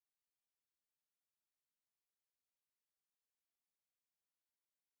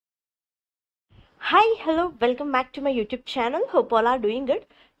Hi hello welcome back to my YouTube channel. Hope all are doing good.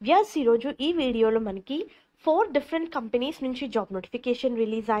 Vyas ఈరోజు ఈ వీడియోలో మనకి 4 different companies నుంచి జాబ్ నోటిఫికేషన్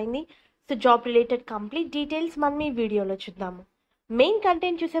రిలీజ్ అయింది. So job related complete details మనం ఈ వీడియోలో చూద్దాము. మెయిన్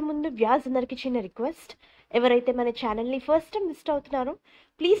కంటెంట్ చూసే ముందు వ్యాస్ అందరికి చిన్న రిక్వెస్ట్, ఎవరైతే మన ఛానల్ని ఫస్ట్ టైం విజిట్ అవుతున్నారో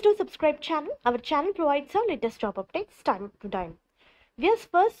please do subscribe channel. Our channel provides are latest job updates time to time. Vyas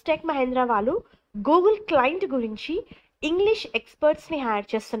first tech Mahindra వాళ్ళు గూగుల్ క్లయింట్ గురించి ఇంగ్లీష్ ఎక్స్పర్ట్స్ని హైర్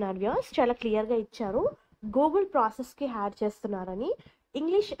చేస్తున్నారు. వ్యూస్ చాలా క్లియర్గా ఇచ్చారు, గూగుల్ ప్రాసెస్కి హైర్ చేస్తున్నారని.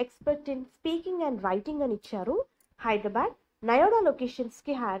 English expert in speaking and writing అని ఇచ్చారు. హైదరాబాద్, నయోడా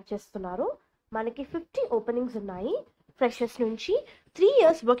లొకేషన్స్కి హైర్ చేస్తున్నారు. మనకి 50 ఓపెనింగ్స్ ఉన్నాయి. ఫ్రెషర్స్ నుంచి 3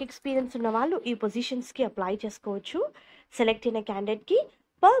 ఇయర్స్ వర్క్ ఎక్స్పీరియన్స్ ఉన్న వాళ్ళు ఈ పొజిషన్స్కి అప్లై చేసుకోవచ్చు. సెలెక్ట్ అయిన క్యాండిడేట్కి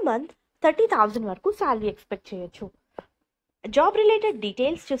పర్ మంత్ 30,000 వరకు శాలరీ ఎక్స్పెక్ట్ చేయొచ్చు. జాబ్ రిలేటెడ్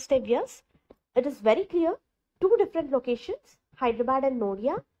డీటెయిల్స్ చూస్తే views it is very clear. 2 different locations, Hyderabad and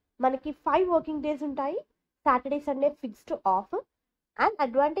నోడియా. మనకి 5 వర్కింగ్ డేస్ ఉంటాయి. Saturday Sunday fixed of. And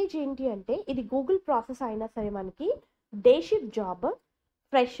advantage ఏంటి అంటే ఇది గూగుల్ ప్రాసెస్ అయినా సరే మనకి day shift job.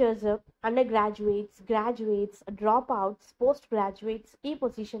 Freshers, under graduates, graduates, drop outs, post graduates ఈ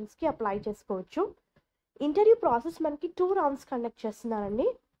పొజిషన్స్కి అప్లై చేసుకోవచ్చు. ఇంటర్వ్యూ ప్రాసెస్ మనకి 2 రౌండ్స్ కండక్ట్ చేస్తున్నారండి.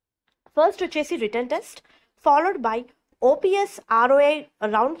 ఫస్ట్ వచ్చేసి return test, followed by OPS ROI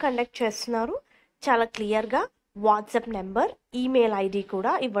round conduct చేస్తున్నారు. చాలా క్లియర్గా వాట్సాప్ నెంబర్, ఈమెయిల్ ఐడి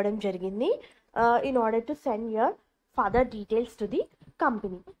కూడా ఇవ్వడం జరిగింది in order to send your further details to the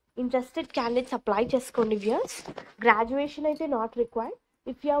company. Interested candidates apply చేసుకోండి వ్యూయర్స్. గ్రాడ్యుయేషన్ అయితే not required.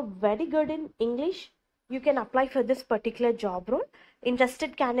 If you are very good in English you can apply for this particular job role.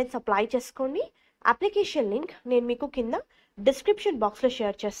 Interested candidates apply చేసుకోండి. Application link నేను మీకు కింద description బాక్స్లో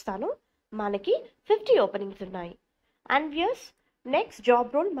share చేస్తాను. మనకి 50 openings ఉన్నాయి. And viewers next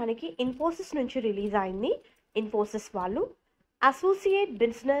job role మనకి ఇన్ఫోసిస్ నుంచి రిలీజ్ అయింది. ఇన్ఫోసిస్ వాళ్ళు అసోసియేట్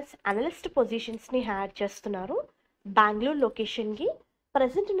బిజినెస్ అనలిస్ట్ పొజిషన్స్ని హైర్ చేస్తున్నారు. బెంగళూరు లొకేషన్కి.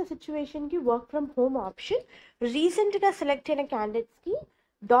 ప్రజెంట్ ఉన్న సిచ్యువేషన్కి వర్క్ ఫ్రమ్ హోమ్ ఆప్షన్. రీసెంట్గా సెలెక్ట్ అయిన క్యాండిడేట్స్కి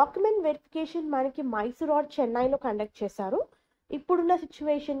డాక్యుమెంట్ వెరిఫికేషన్ మనకి మైసూర్ ఆర్ చెన్నైలో కండక్ట్ చేశారు. ఇప్పుడున్న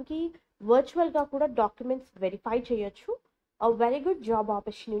సిచ్యువేషన్కి వర్చువల్గా కూడా డాక్యుమెంట్స్ వెరిఫై చేయొచ్చు. A very good job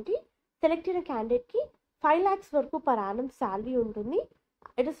opportunity. Select అయిన క్యాండిడేట్కి 5 lakhs వరకు పర్ యానం శాలరీ ఉంటుంది.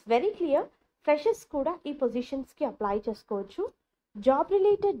 It is very clear. Freshers కూడా ఈ పొజిషన్స్కి అప్లై చేసుకోవచ్చు. జాబ్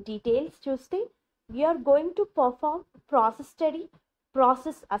రిలేటెడ్ డీటెయిల్స్ చూస్తే we are going to perform process study,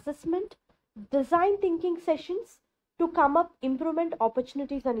 process assessment, design thinking sessions to come up improvement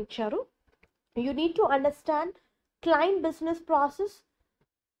opportunities అని ఇచ్చారు. You need to understand client business process,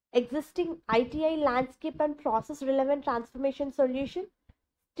 existing ITI landscape and process relevant transformation solution,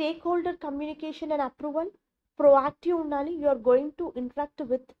 stakeholder communication and approval, proactive unali. You are going to interact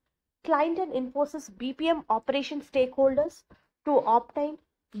with client and Infosys BPM operation stakeholders to obtain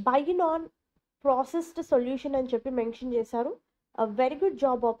buy-in on processed solution and చెప్పి mention చేశారు. A very good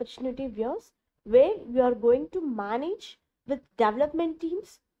job opportunity viewers where you are going to manage with development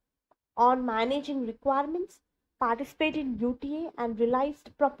teams on managing requirements, participate in UTA and realized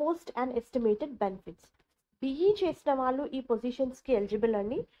proposed and estimated benefits. BE చేసిన వాళ్ళు ఈ పొజిషన్స్కి eligible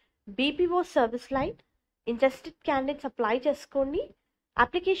అండి. BPO service line. Interested candidates apply చేసుకోండి.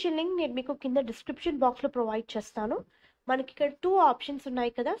 Application link నేను మీకు కింద description బాక్స్లో provide చేస్తాను. మనకి ఇక్కడ 2 ఆప్షన్స్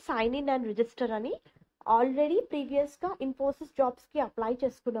ఉన్నాయి కదా, సైన్ ఇన్ అండ్ రిజిస్టర్ అని. ఆల్రెడీ ప్రీవియస్గా ఇన్ఫోసిస్ జాబ్స్కి అప్లై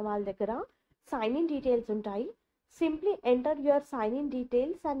చేసుకున్న వాళ్ళ దగ్గర సైన్ ఇన్ డీటెయిల్స్ ఉంటాయి. Simply enter your sign in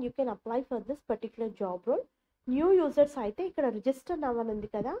details and you can apply for this particular job role. New users అయితే ఇక్కడ రిజిస్టర్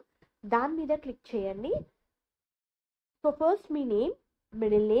అవ్వనుంది కదా, దాని మీద క్లిక్ చేయండి. సో ఫస్ట్ మీ name,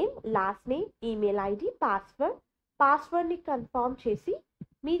 middle name, last name, email ID, పాస్వర్డ్ని confirm చేసి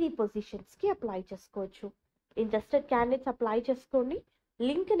మీరు ఈ పొజిషన్స్కి అప్లై చేసుకోవచ్చు. ఇంట్రెస్టెడ్ క్యాండిడేట్స్ అప్లై చేసుకోండి.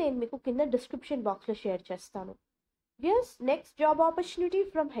 లింక్ నేను మీకు కింద డిస్క్రిప్షన్ బాక్స్లో షేర్ చేస్తాను. Viewers next job opportunity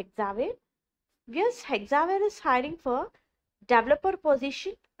from Hexaware. Viewers Hexaware is hiring for developer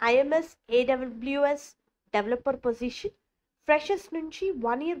position, IMS AWS developer position. Freshers నుంచి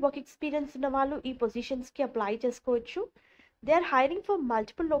 1 year వర్క్ ఎక్స్పీరియన్స్ ఉన్న వాళ్ళు ఈ పొజిషన్స్కి అప్లై చేసుకోవచ్చు. They are hiring for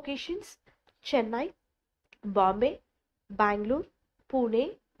multiple locations, Chennai, Bombay, Bengaluru, Pune,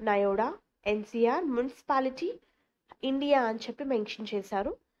 నయోడా, NCR, municipality, India అని చెప్పి mention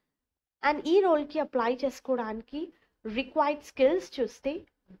చేశారు. And ఈ రోల్కి అప్లై చేసుకోవడానికి రిక్వైర్డ్ స్కిల్స్ చూస్తే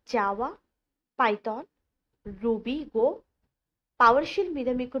Java, Python, ruby, go, power shell మీద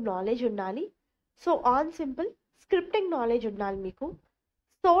మీకు నాలెడ్జ్ ఉండాలి. So on simple scripting knowledge ఉండాలి మీకు.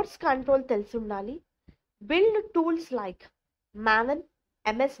 సోర్స్ కంట్రోల్ తెలిసి ఉండాలి. Build tools like Maven,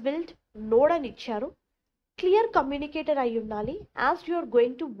 MS build, node అని ఇచ్చారు. క్లియర్ కమ్యూనికేటర్ అయి ఉండాలి as you are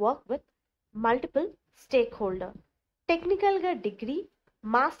going to work with multiple stake holder. టెక్నికల్గా డిగ్రీ,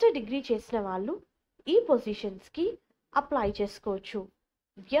 మాస్టర్ డిగ్రీ చేసిన వాళ్ళు ఈ పొజిషన్స్కి అప్లై చేసుకోవచ్చు.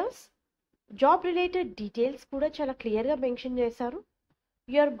 ఎస్, జాబ్ రిలేటెడ్ డీటెయిల్స్ కూడా చాలా క్లియర్గా మెన్షన్ చేశారు.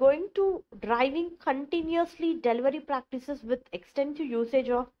 You are going to driving continuously delivery practices with extensive usage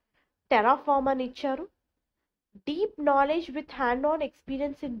of Terraform అని ఇచ్చారు. Deep knowledge with hand-on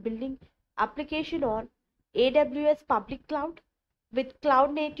experience in building application on AWS public cloud with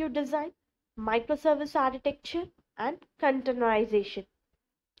cloud native design, microservice architecture and containerization.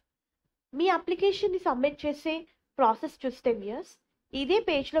 Me అప్లికేషన్ని submit చేసే process చూస్తే viewers, ఇదే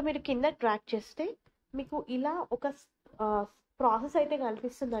పేజ్లో మీరు కింద track చేస్తే మీకు ఇలా ఒక ప్రాసెస్ అయితే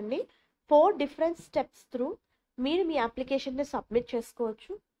కనిపిస్తుందండి. 4 డిఫరెంట్ స్టెప్స్ త్రూ మీరు మీ అప్లికేషన్ని సబ్మిట్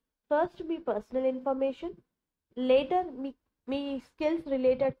చేసుకోవచ్చు. First me personal information, later me skills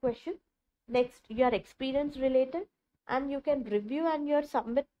related question, next your experience related, and you can review and your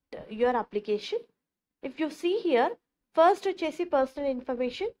submit your application. If you see here, first వచ్చేసి personal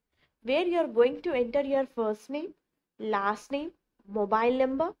information, where you are going to enter your first name, last name, mobile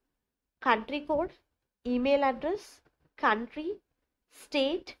number, country code, email address, country,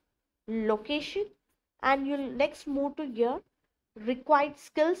 state, location, and you'll next move to your required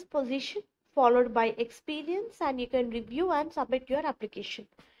skills position followed by experience, and you can review and submit your application.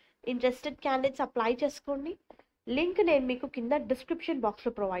 Interested candidates apply చేసుకోండి. Link నేను మీకు కింద description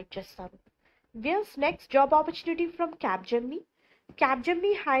బాక్స్లో provide చేస్తాను. There's next job opportunity from Capgemini.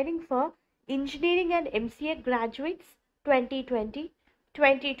 Capgemini hiring for engineering and MCA graduates 2020,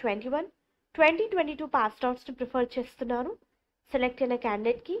 2021, 2022 passed outs ని prefer చేస్తున్నారు. Select అయిన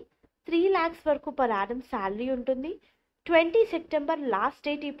క్యాండిడేట్కి 3 lakhs వరకు పర్ యానం శాలరీ ఉంటుంది. 20 సెప్టెంబర్ లాస్ట్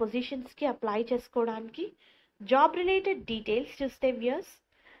డేట్ ఈ పొజిషన్స్కి అప్లై చేసుకోవడానికి. జాబ్ రిలేటెడ్ డీటెయిల్స్ చూస్తే viewers,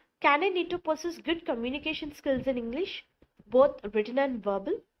 candidate need to possess good communication skills in English, both return and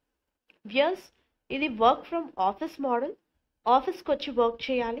verbal. Viewers, ఇది work from office model, ఆఫీస్కి వచ్చి work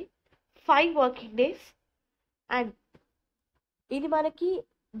చేయాలి 5 working days, and ఇది మనకి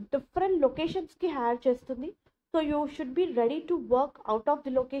డిఫరెంట్ లొకేషన్స్కి హైర్ చేస్తుంది. So you should be ready to work out of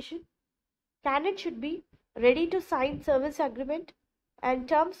the location. Candidate should be ready to sign service agreement and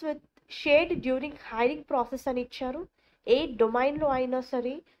terms with shared during hiring process అని ఇచ్చారు. ఏ డొమైన్లో అయినా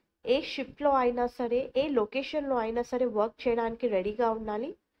సరే, ఏ షిఫ్ట్లో అయినా సరే, ఏ లొకేషన్లో అయినా సరే వర్క్ చేయడానికి రెడీగా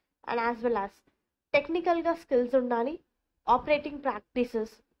ఉండాలి. అండ్ యాజ్ వెల్ యాజ్ టెక్నికల్గా స్కిల్స్ ఉండాలి. Operating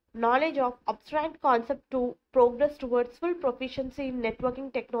practices, knowledge of abstract concept to progress towards full proficiency in networking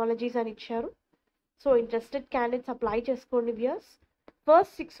technologies అని ఇచ్చారు. సో ఇంట్రెస్టెడ్ క్యాండిడేట్స్ అప్లై చేసుకోండి వ్యూయర్స్.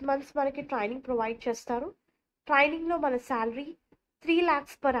 ఫస్ట్ 6 months మనకి ట్రైనింగ్ ప్రొవైడ్ చేస్తారు. ట్రైనింగ్లో మన salary 3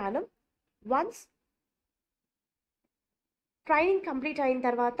 lakhs per annum. Once training complete అయిన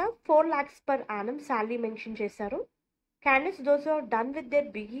తర్వాత 4 lakhs per annum salary mention చేశారు. Candidates those are done with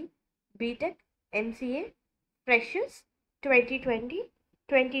their BE, BTech, MCA, freshers 2020,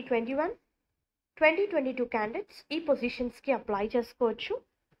 2021, 2022 candidates ఈ పొజిషన్స్కి apply చేసుకోవచ్చు.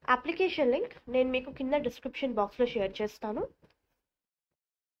 అప్లికేషన్ లింక్ నేను మీకు కింద డిస్క్రిప్షన్ బాక్స్లో షేర్ చేస్తాను.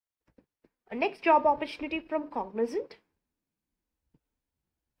 Next job opportunity from cognizant.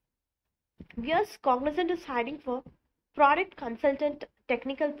 Yes, cognizant is hiring for product consultant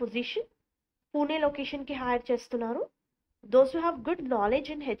technical position. Pune లొకేషన్కి hire చేస్తున్నారు. Those who have good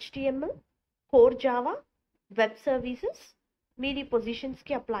knowledge in HTML, core Java, web services మీరు ఈ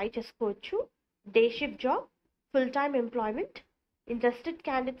పొజిషన్స్కి apply చేసుకోవచ్చు. Day shift job, full time employment. Interested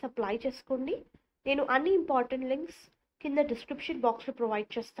candidates apply చేసుకోండి. నేను అన్ని important links కింద description బాక్స్లో ప్రొవైడ్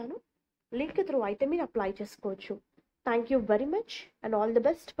చేస్తాను. లింక్ త్రూ అయితే మీరు అప్లై చేసుకోవచ్చు. Thank you very much and all the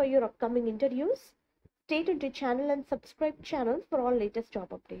best for your upcoming interviews. Stay tuned to channel and subscribe channel for all latest job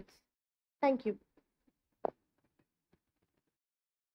updates. Thank you.